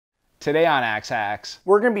Today on Axe Hacks,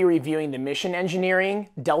 we're going to be reviewing the Mission Engineering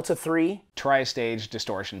Delta 3 Tri-Stage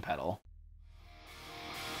Distortion Pedal.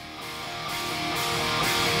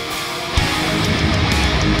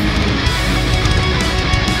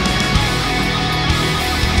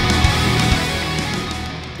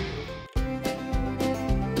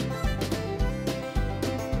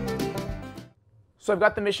 So I've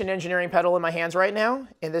got the Mission Engineering pedal in my hands right now,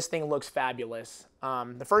 and this thing looks fabulous.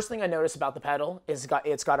 The first thing I notice about the pedal is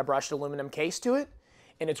it's got a brushed aluminum case to it,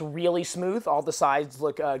 and it's really smooth. All the sides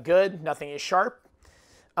look good. Nothing is sharp.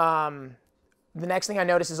 The next thing I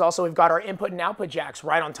notice is also we've got our input and output jacks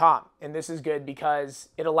right on top, and this is good because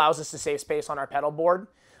it allows us to save space on our pedal board,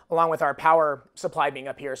 along with our power supply being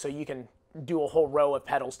up here, so you can do a whole row of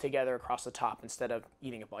pedals together across the top instead of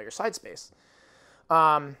eating up all your side space.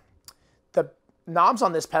 The knobs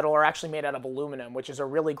on this pedal are actually made out of aluminum, which is a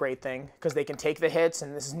really great thing because they can take the hits,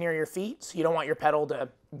 and this is near your feet, so you don't want your pedal to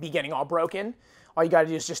be getting all broken. All you got to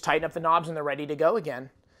do is just tighten up the knobs and they're ready to go again.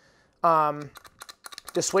 The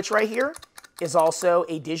switch right here is also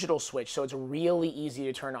a digital switch, so it's really easy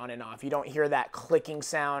to turn on and off. You don't hear that clicking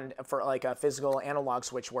sound for like a physical analog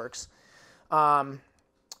switch works.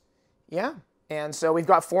 Yeah, and so we've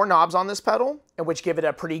got 4 knobs on this pedal, which give it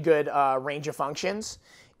a pretty good range of functions.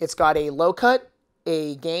 It's got a low cut,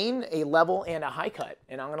 a gain, a level, and a high cut.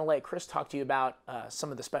 And I'm going to let Chris talk to you about some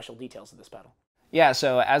of the special details of this pedal. Yeah,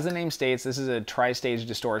 so as the name states, this is a tri-stage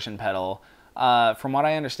distortion pedal. From what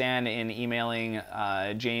I understand in emailing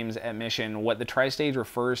James at Mission, what the tri-stage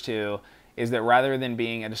refers to is that rather than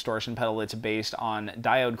being a distortion pedal that's based on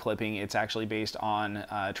diode clipping, it's actually based on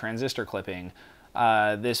transistor clipping.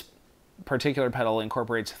 This particular pedal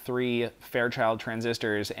incorporates 3 Fairchild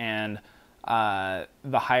transistors, and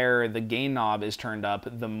the higher the gain knob is turned up,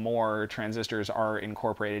 the more transistors are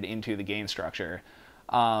incorporated into the gain structure.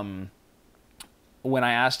 When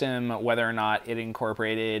I asked him whether or not it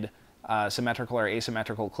incorporated symmetrical or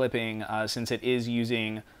asymmetrical clipping, since it is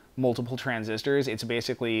using multiple transistors, it's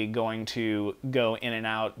basically going to go in and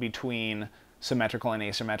out between symmetrical and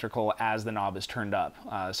asymmetrical as the knob is turned up.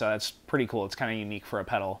 So that's pretty cool. It's kind of unique for a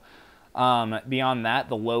pedal. Beyond that,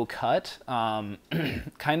 the low cut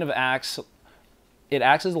kind of acts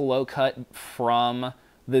as a low cut from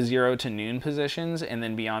the 0 to noon positions, and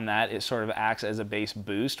then beyond that, it sort of acts as a bass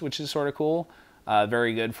boost, which is sort of cool.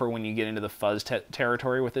 Very good for when you get into the fuzz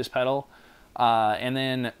territory with this pedal. And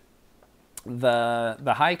then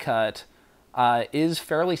the high cut is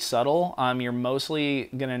fairly subtle. You're mostly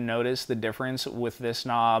going to notice the difference with this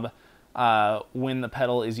knob when the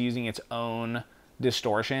pedal is using its own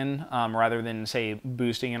distortion rather than, say,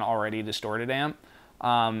 boosting an already distorted amp.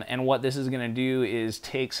 And what this is going to do is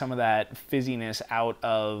take some of that fizziness out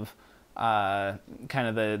of kind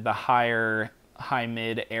of the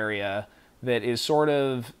high-mid area that is sort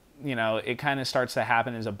of, you know, it kind of starts to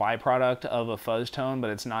happen as a byproduct of a fuzz tone, but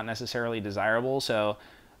it's not necessarily desirable. So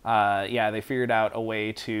yeah, they figured out a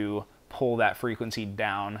way to pull that frequency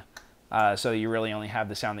down so you really only have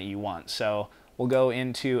the sound that you want. So we'll go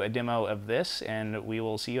into a demo of this, and we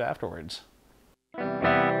will see you afterwards.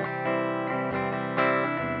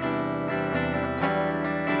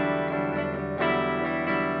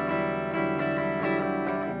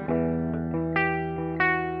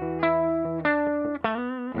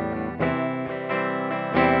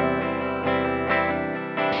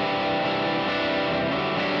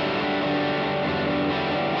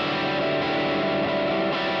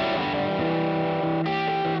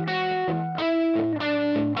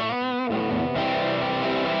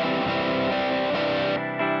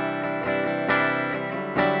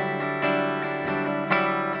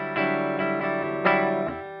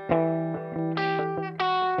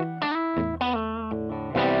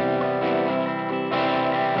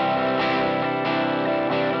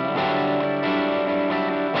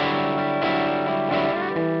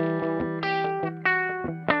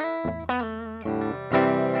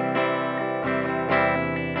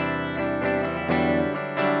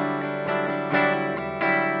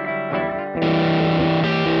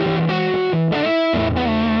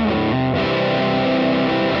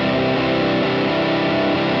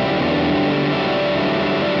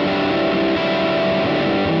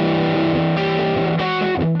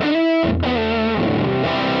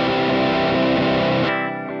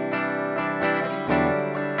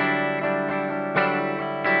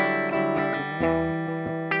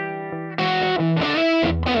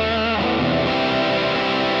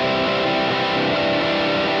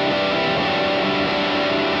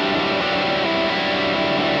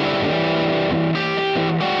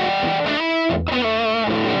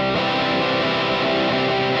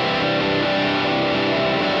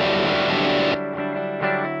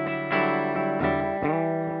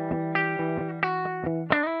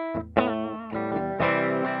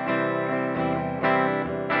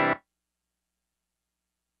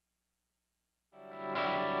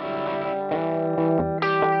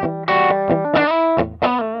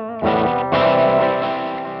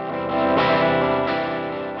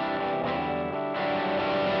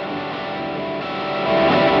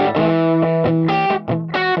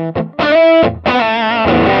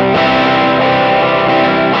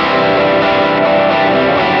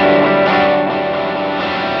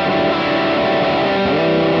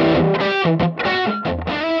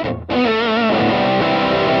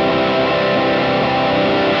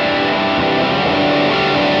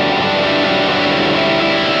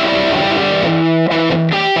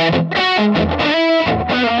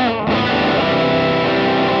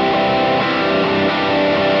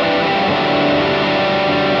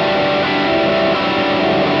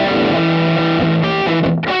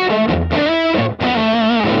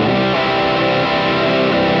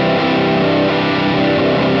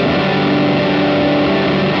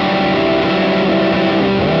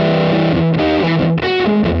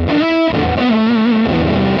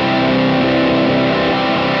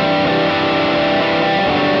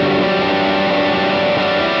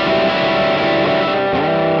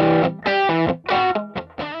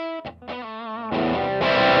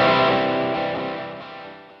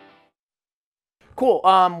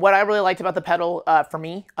 Cool. What I really liked about the pedal for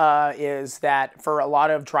me is that for a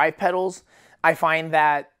lot of drive pedals, I find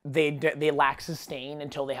that they lack sustain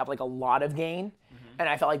until they have like a lot of gain. And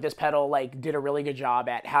I felt like this pedal like did a really good job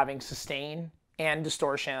at having sustain and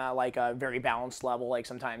distortion at like a very balanced level. Like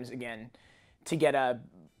sometimes, again, to get a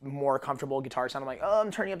more comfortable guitar sound, I'm like, oh, I'm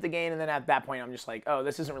turning up the gain, and then at that point I'm just like, oh,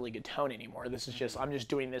 this isn't really good tone anymore. This is just, I'm just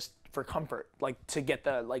doing this for comfort, like to get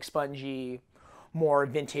the like spongy, more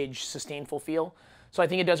vintage, sustainful feel. So I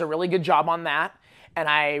think it does a really good job on that. And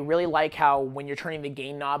I really like how when you're turning the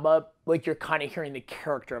gain knob up, like you're kind of hearing the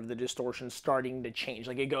character of the distortion starting to change.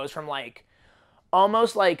 Like it goes from like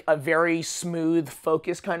almost like a very smooth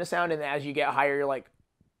focus kind of sound, and as you get higher, you're like,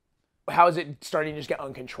 how is it starting to just get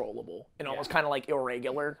uncontrollable and almost kind of like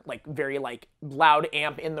irregular, like very like loud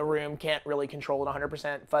amp in the room, can't really control it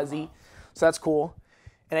 100% fuzzy. So that's cool.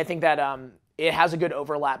 And I think that it has a good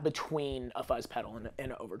overlap between a fuzz pedal and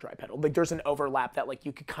an overdrive pedal. Like there's an overlap that like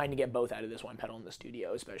you could kind of get both out of this one pedal in the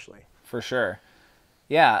studio, especially. For sure.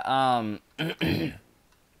 Yeah.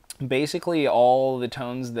 Basically all the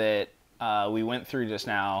tones that we went through just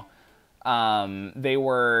now, they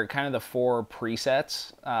were kind of the 4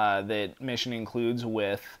 presets that Mission includes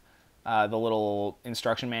with the little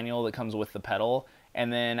instruction manual that comes with the pedal.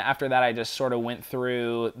 And then after that, I just sort of went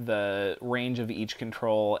through the range of each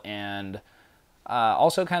control and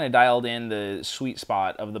also kind of dialed in the sweet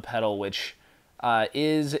spot of the pedal, which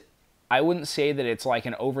is, I wouldn't say that it's like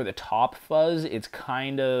an over-the-top fuzz. It's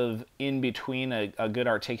kind of in between a good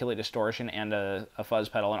articulate distortion and a fuzz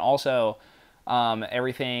pedal. And also,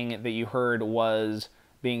 everything that you heard was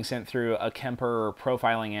being sent through a Kemper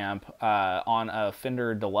profiling amp on a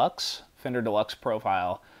Fender Deluxe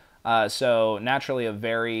profile. So naturally a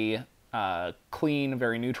very clean,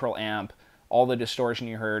 very neutral amp. All the distortion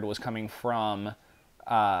you heard was coming from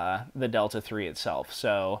the Delta 3 itself.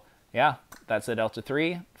 So yeah, that's the Delta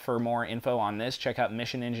 3. For more info on this, check out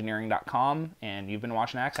missionengineering.com. And you've been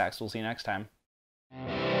watching Axe Hacks. We'll see you next time.